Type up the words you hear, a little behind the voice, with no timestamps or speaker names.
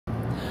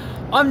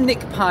I'm Nick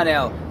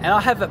Parnell, and I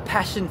have a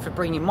passion for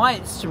bringing my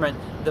instrument,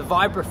 the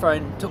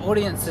Vibraphone, to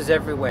audiences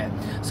everywhere.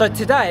 So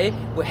today,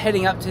 we're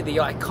heading up to the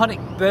iconic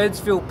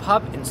Birdsville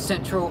Pub in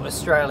Central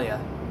Australia.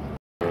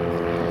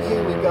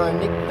 Here we go,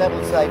 Nick.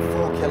 That'll say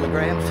 4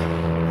 kilograms.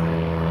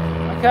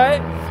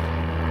 Okay.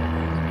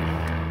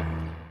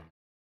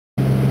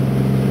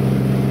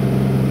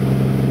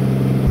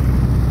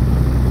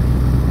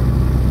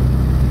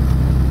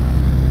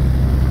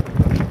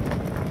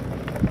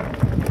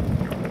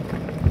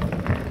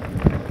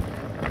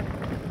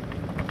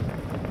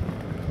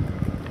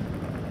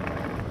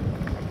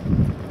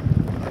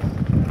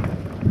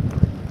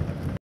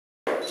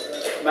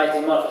 Mate,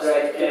 you might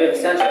create a bit of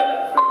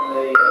soundtrack from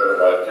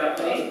the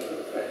company.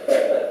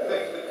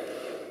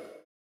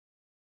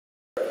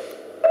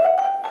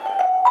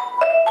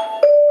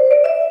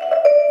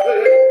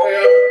 Hang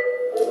on.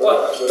 What?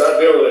 We don't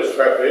deal with this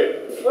crap here.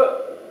 What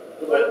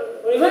do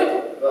you mean?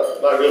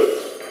 No good.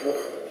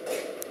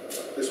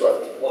 This way.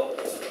 What?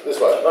 This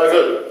way. No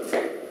good.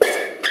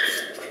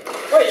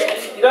 Wait,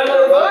 you don't know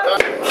the vibe?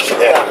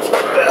 Yeah.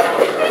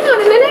 Hang on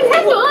a minute,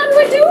 hang on,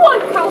 we do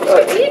want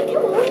culture here,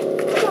 come on.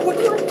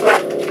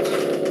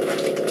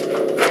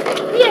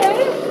 Yeah,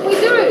 we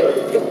do.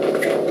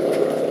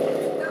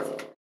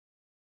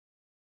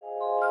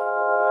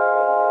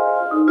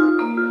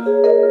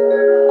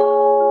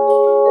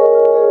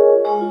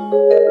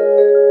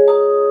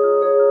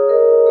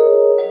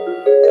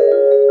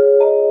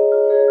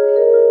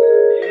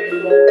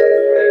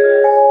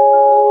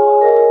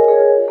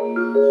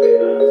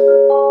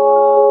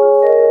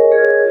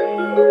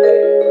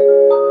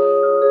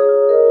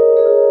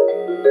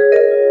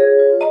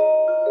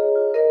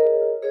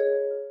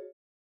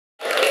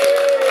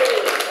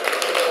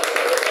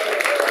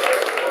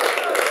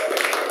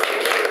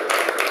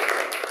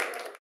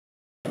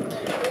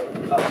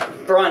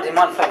 Brian, do you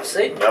mind if I have a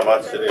seat? How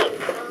much it is?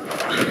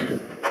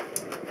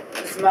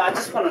 Listen, mate, I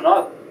just want to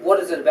know, what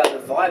is it about the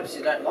vibes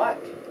you don't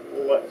like?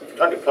 Well, mate,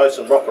 can't you play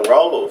some rock and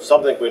roll or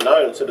something we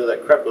know instead of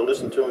that crap we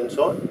listen to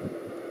inside?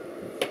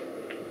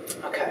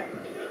 Okay.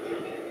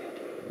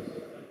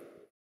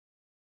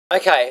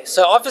 Okay,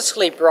 so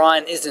obviously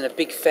Brian isn't a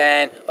big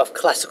fan of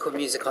classical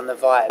music on the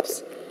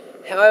vibes.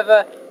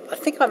 However, I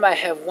think I may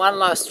have one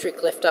last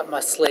trick left up my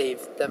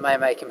sleeve that may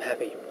make him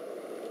happy.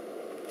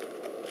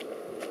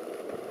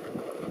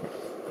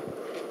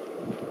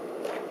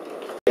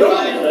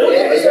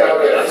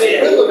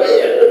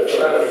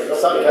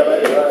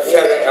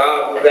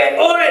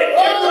 Oi!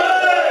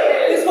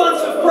 This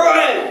one's for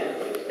Brian!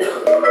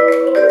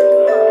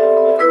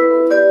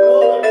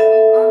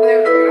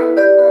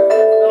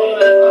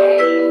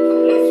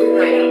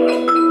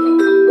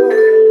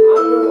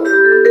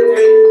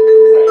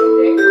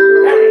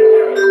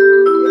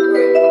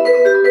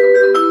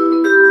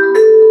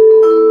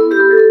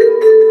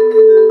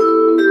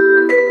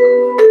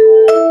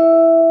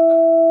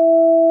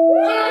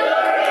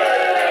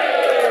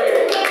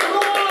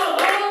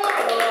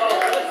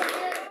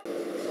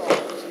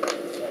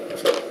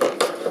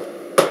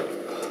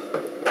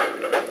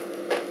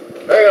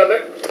 Hang on,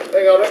 Nick.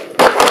 Hang on, Nick.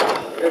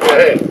 Give me a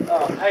hand.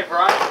 Oh, hey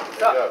Brian,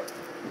 what's up? Yeah.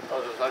 I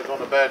was just saying,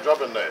 done a bad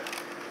job in there.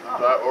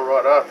 So, all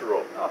right after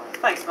all. Oh,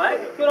 thanks mate,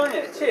 good on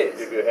you, cheers.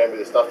 Give you a hand with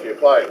the stuff you're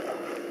playing.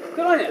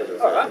 Good on you,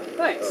 alright,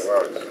 thanks. No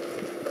worries.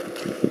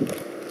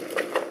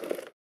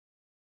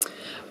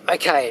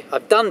 Okay,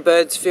 I've done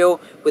Birdsville.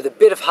 With a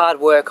bit of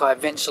hard work, I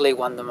eventually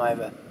won them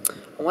over.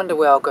 I wonder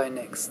where I'll go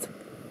next.